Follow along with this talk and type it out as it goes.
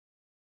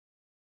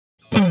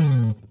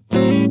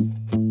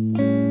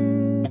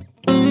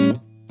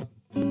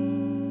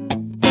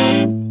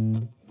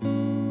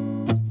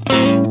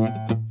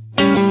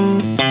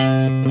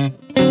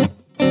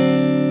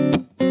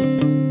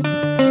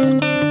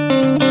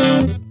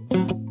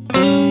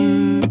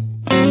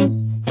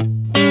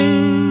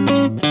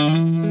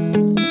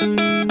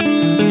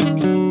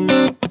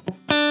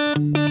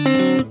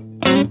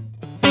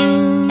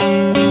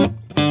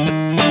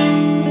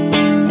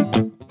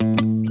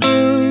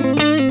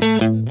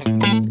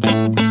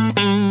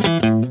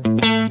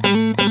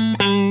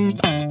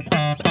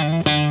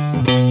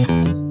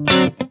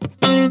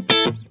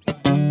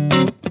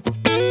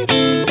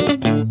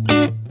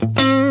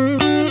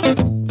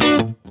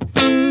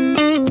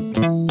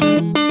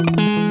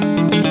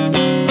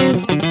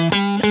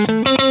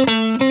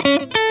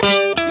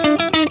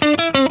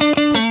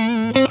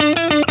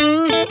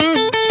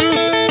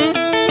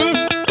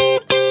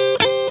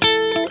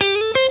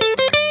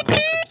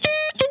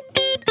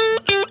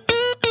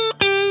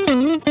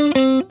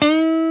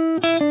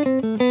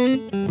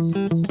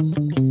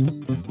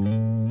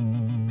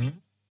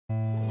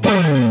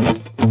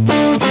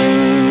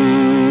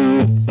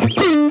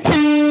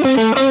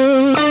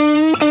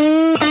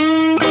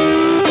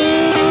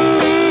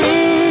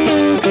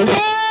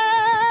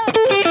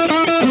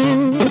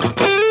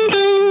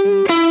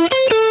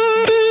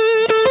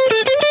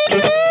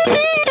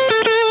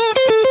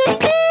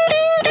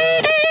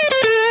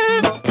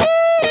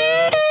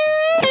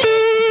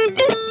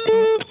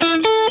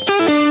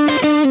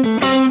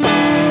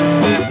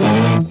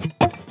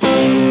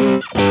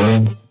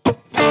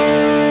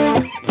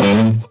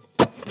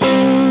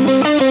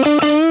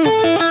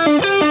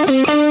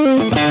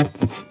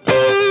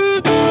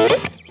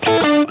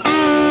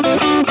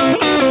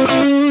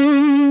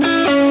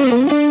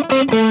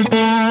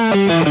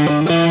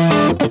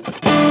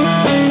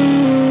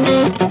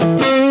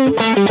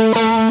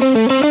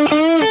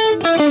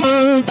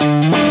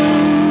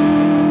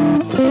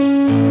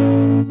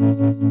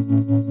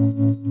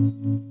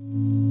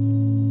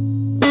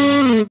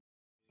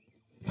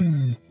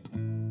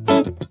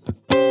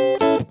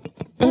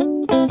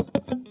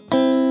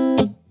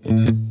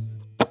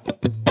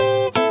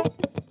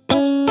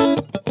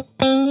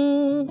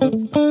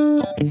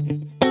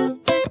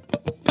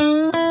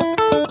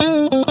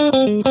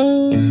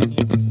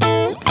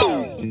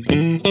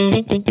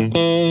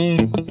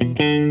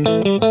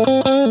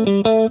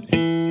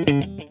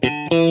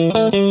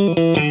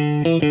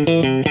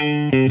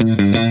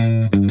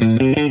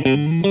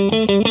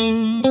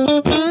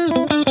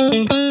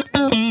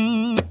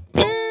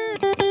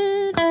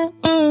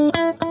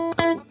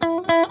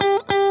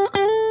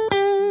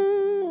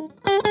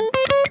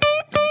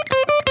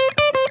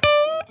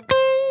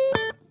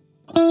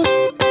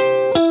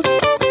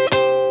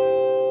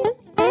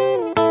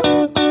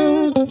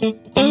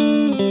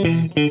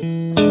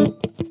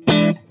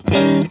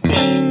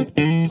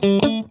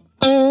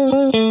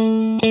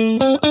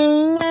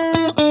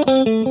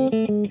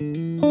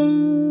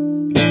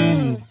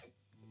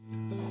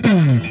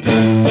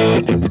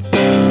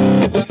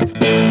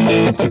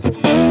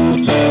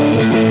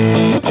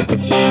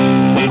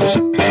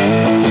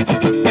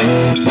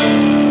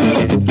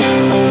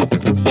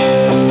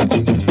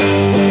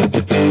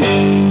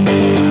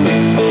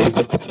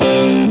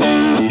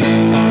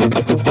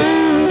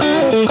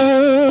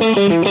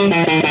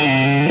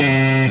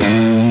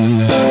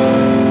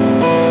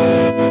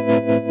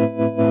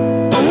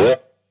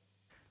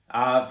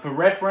For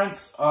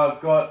reference,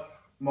 I've got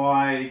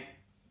my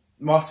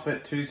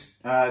MOSFET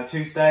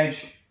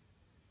two-stage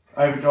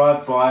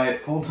overdrive by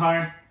Full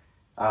Tone,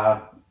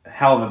 hell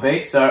of a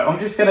beast. So I'm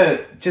just gonna,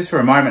 for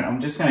a moment, I'm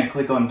just gonna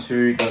click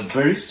onto the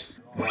boost.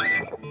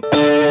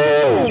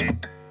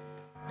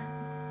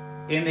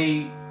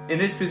 In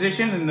this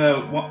position, in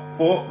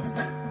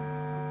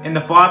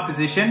the 5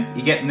 position,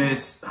 you're getting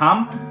this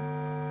hum.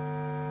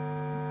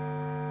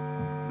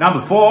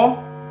 Number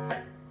 4.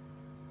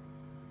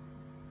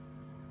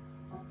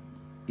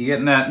 You're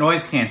getting that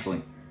noise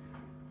cancelling.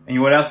 And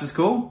you know what else is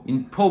cool? You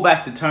can pull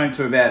back the tone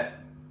to about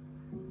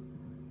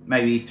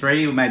maybe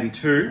 3 or maybe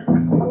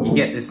 2. You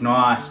get this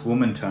nice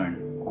woman tone.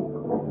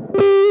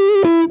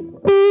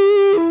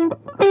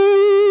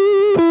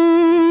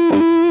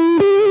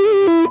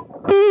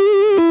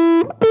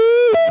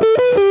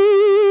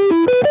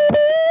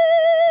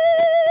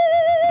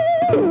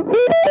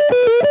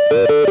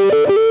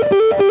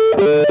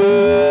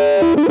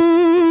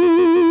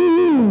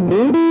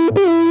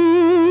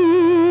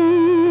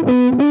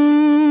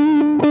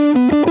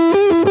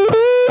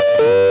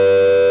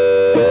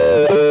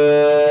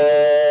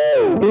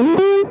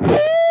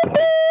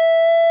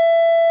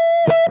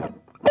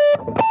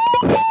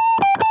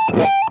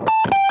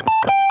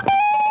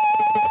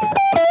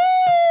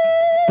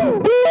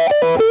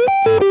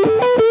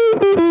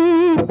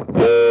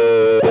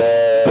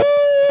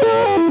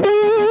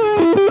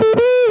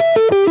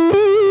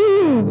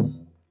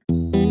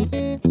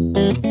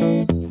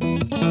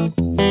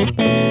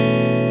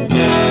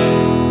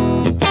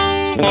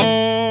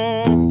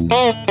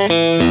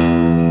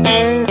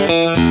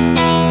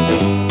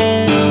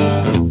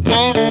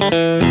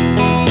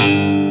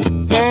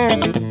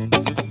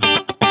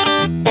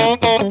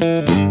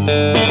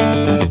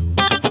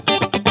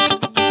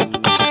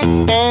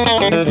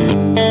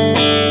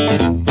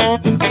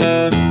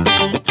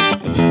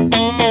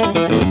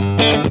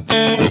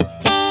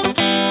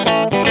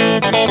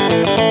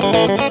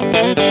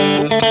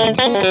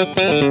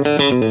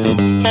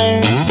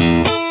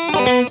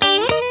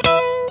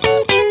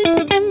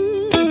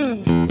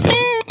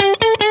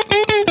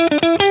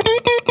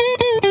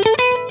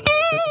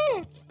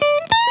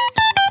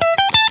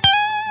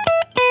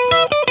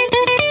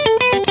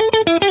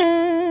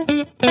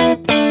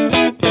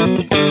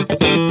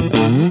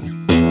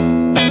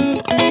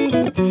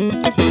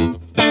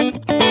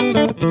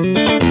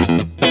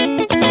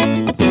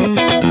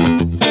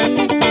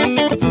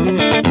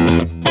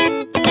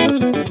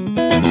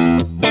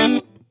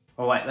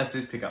 Oh wait, let's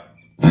just pick up.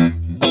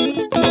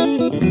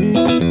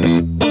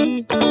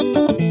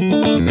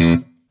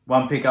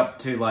 One pickup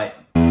too late.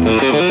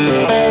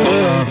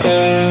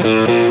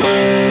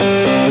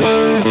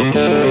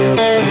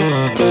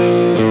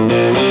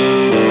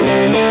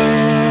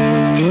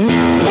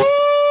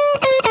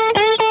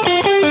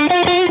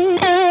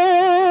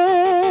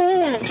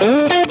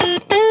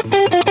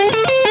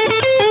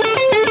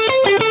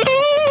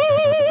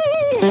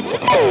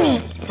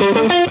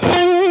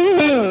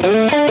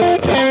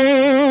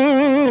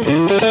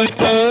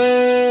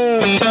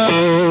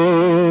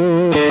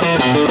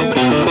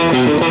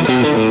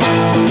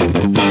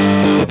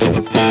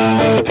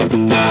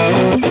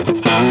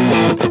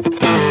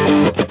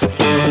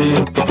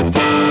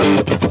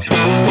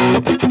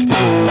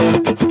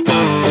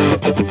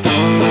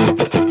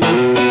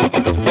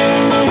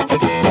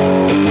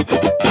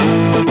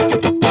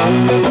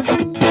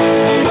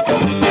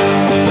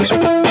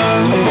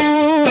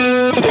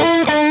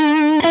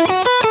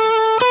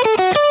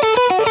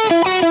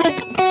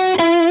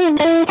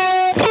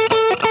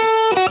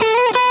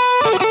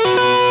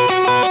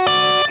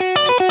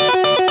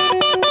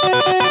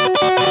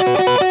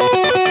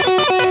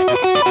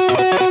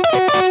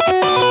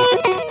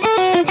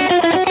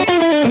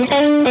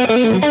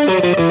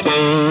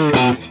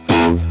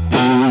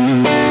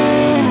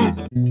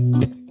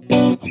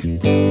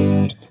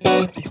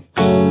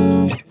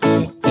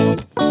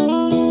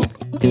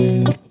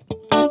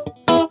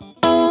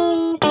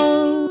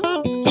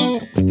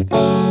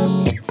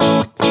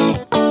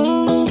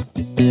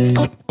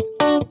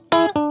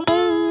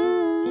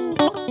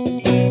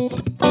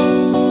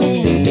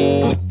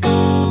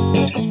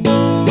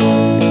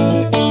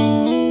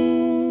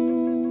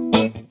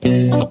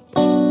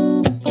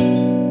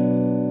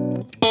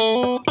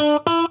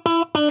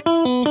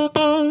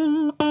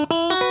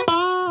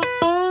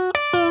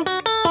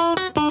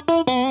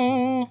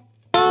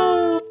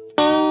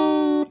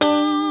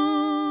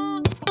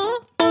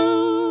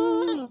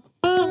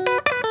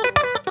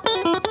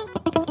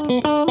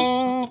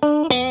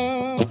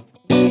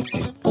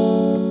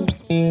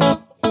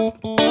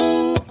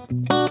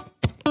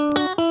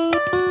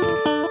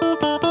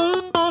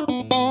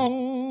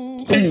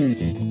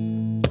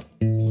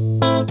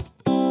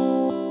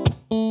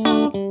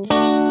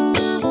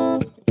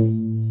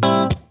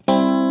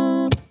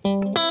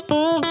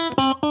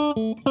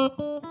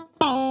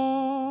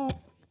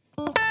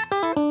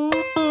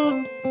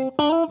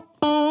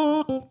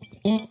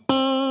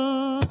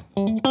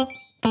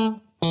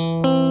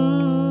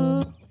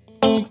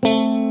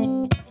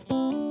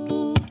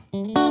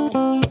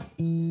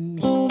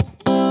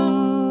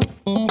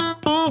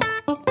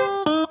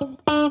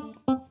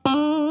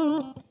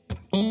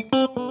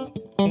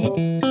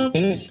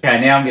 Okay,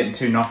 now I'm getting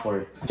too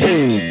knofflery.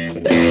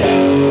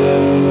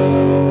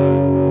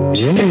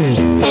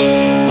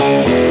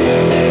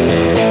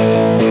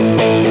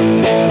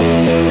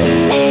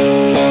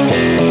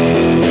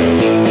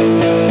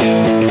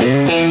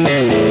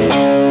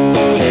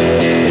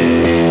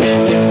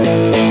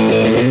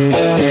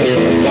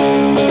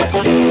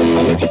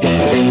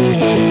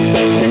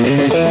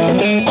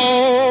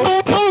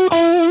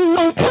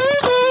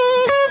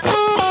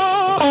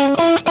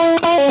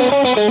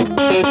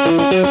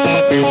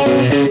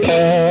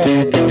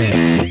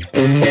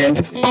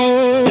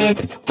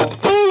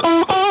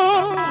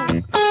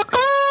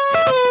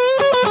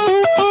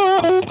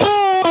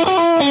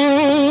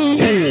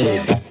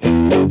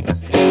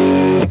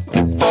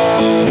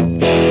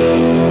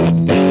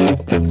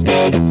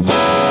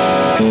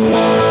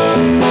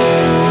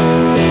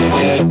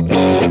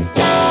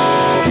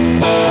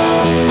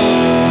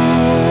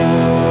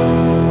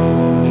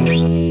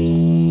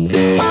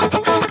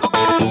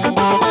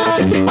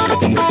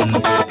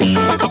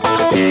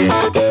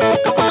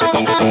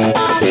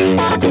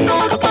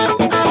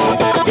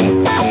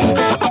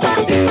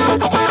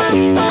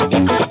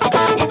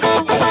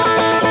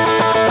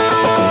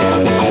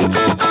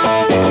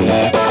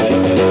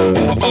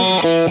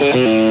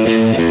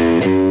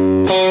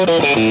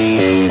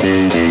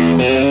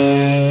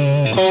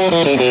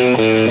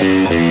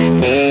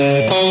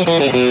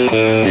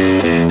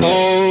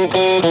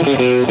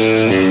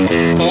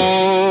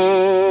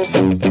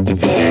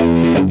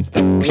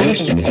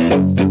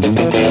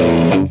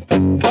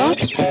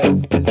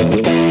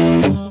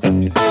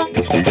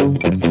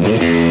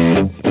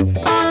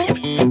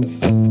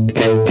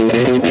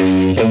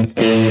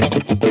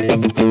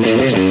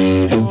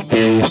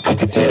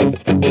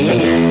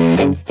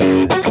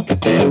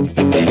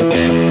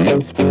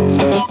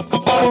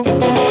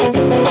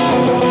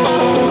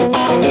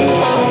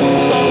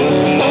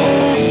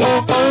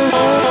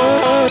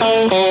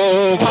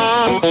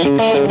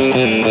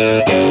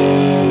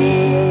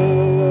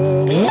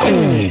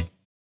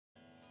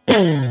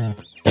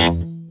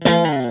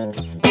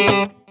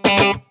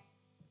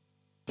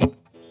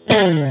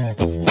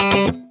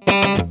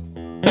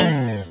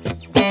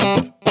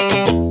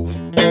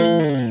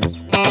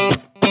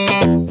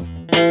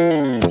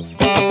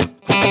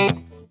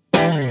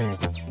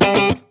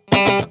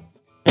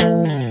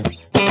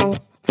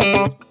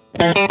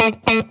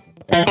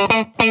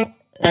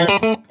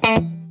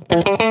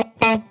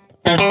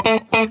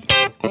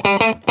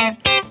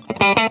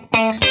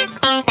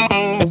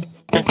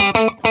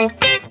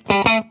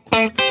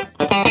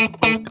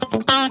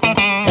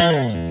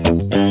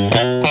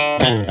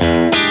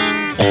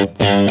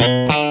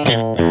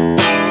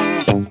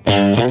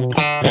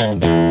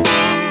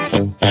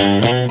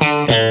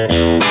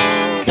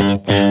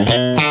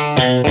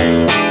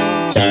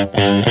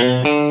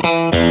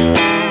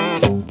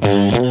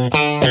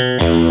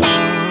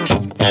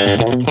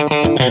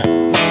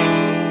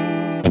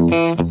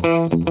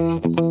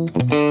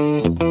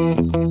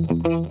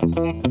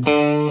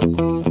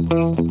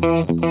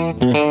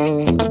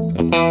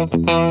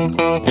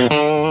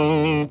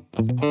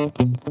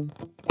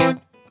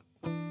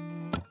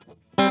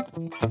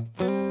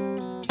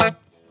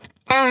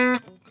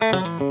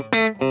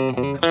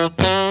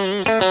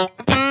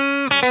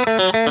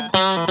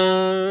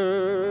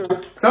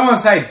 Someone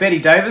say Betty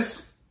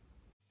Davis.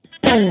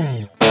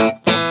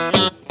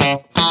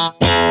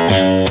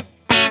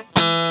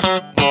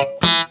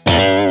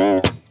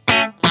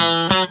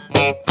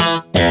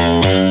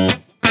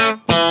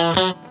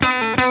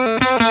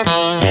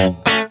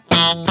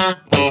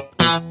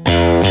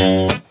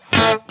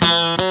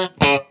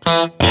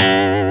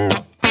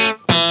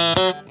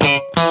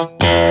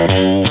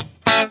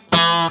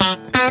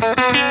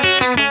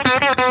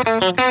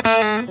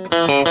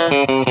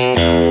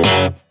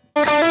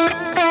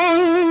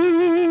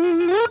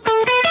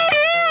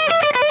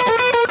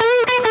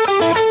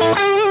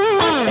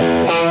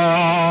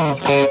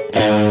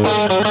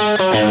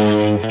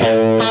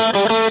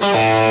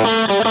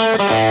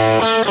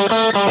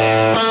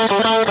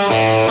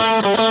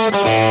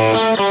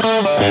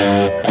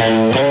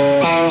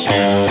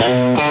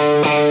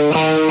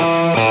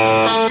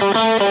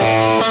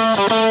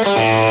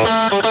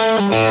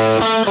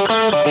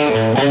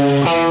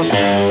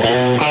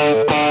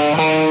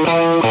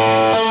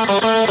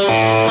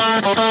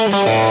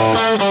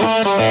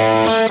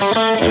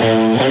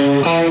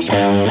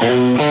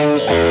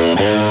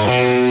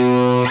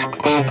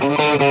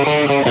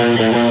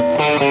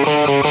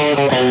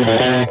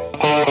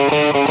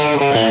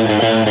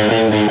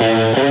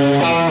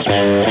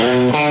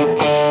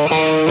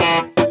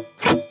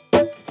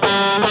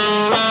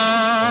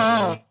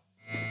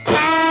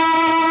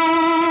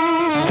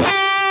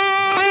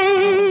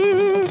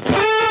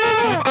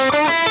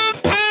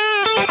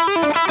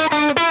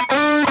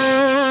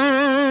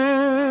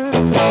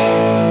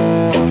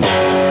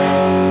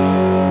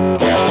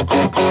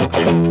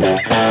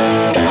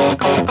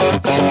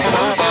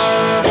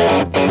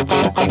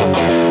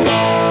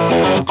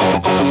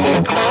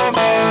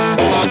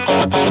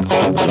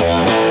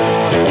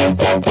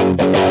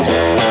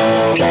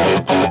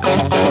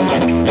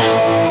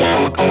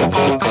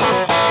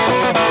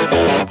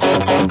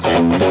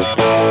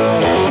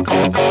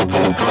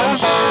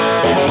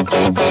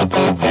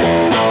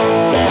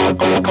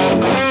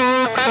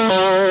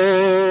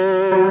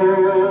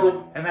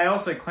 And they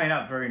also clean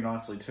up very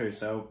nicely too,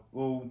 so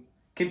we'll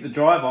keep the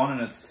drive on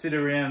and it's sit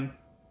around,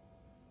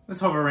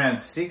 let's hover around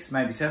 6,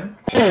 maybe 7.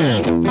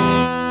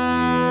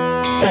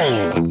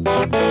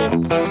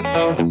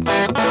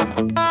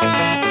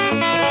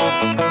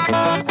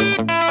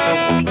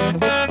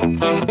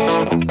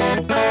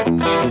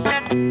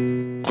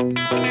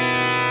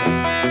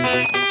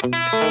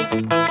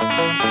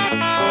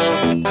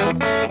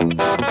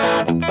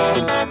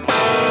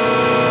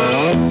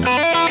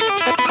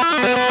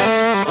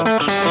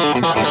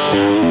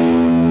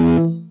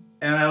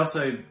 And they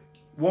also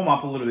warm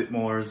up a little bit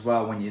more as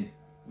well when you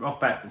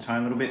rock back the tone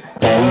a little bit.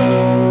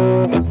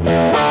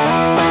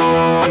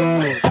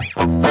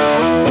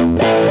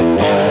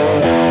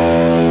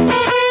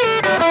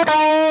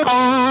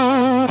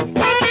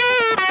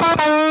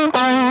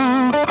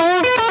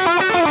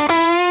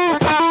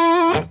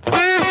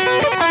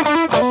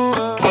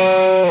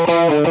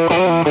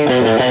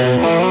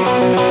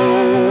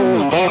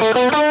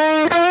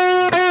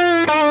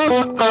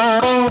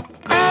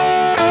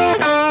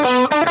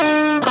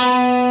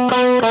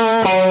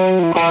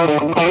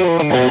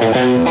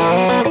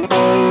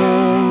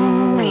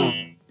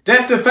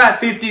 Defter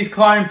Fat 50's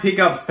clone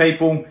pickups,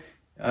 people.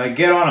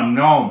 Get on them,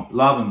 know them,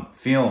 love them,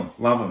 feel them,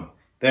 love them.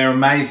 They're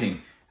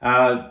amazing.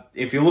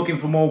 If you're looking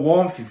for more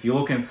warmth, if you're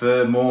looking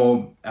for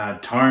more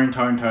tone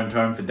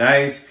for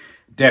days,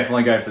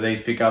 definitely go for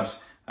these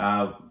pickups.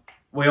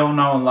 We all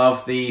know and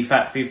love the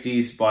Fat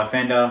 50's by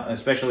Fender,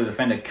 especially the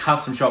Fender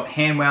Custom Shop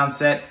hand wound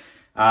set.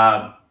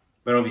 But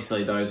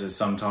obviously those are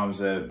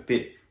sometimes a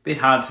bit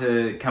hard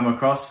to come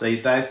across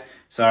these days.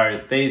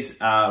 So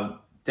these are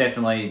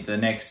definitely the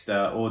next,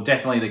 or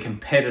definitely the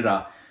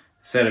competitor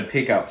set of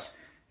pickups.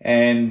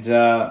 And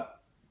by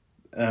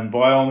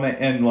all means,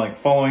 and like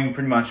following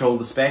pretty much all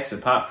the specs,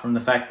 apart from the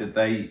fact that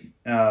the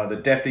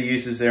Defter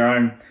uses their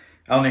own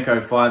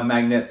Alnico 5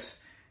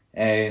 magnets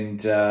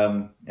and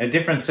a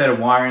different set of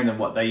wiring than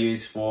what they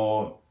use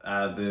for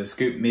the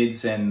Scoop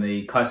Mids and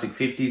the classic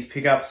 50's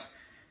pickups,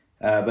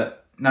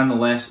 but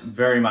nonetheless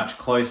very much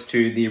close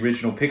to the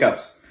original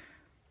pickups.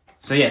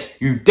 So yes,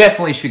 you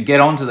definitely should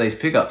get onto these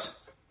pickups.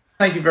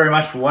 Thank you very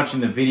much for watching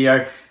the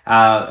video.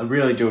 I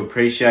really do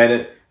appreciate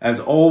it, as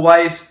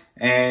always.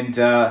 And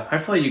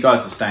hopefully you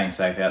guys are staying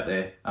safe out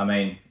there. I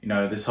mean, you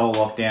know, this whole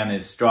lockdown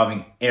is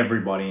driving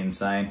everybody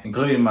insane,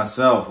 including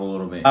myself a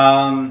little bit.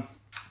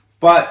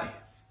 But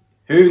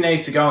who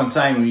needs to go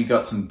insane when you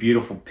got some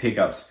beautiful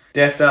pickups?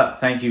 Defter,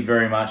 thank you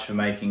very much for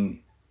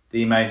making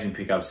the amazing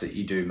pickups that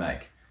you do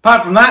make.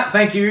 Apart from that,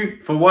 thank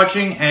you for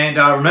watching, and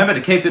remember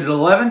to keep it at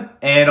 11,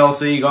 and I'll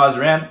see you guys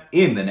around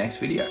in the next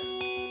video.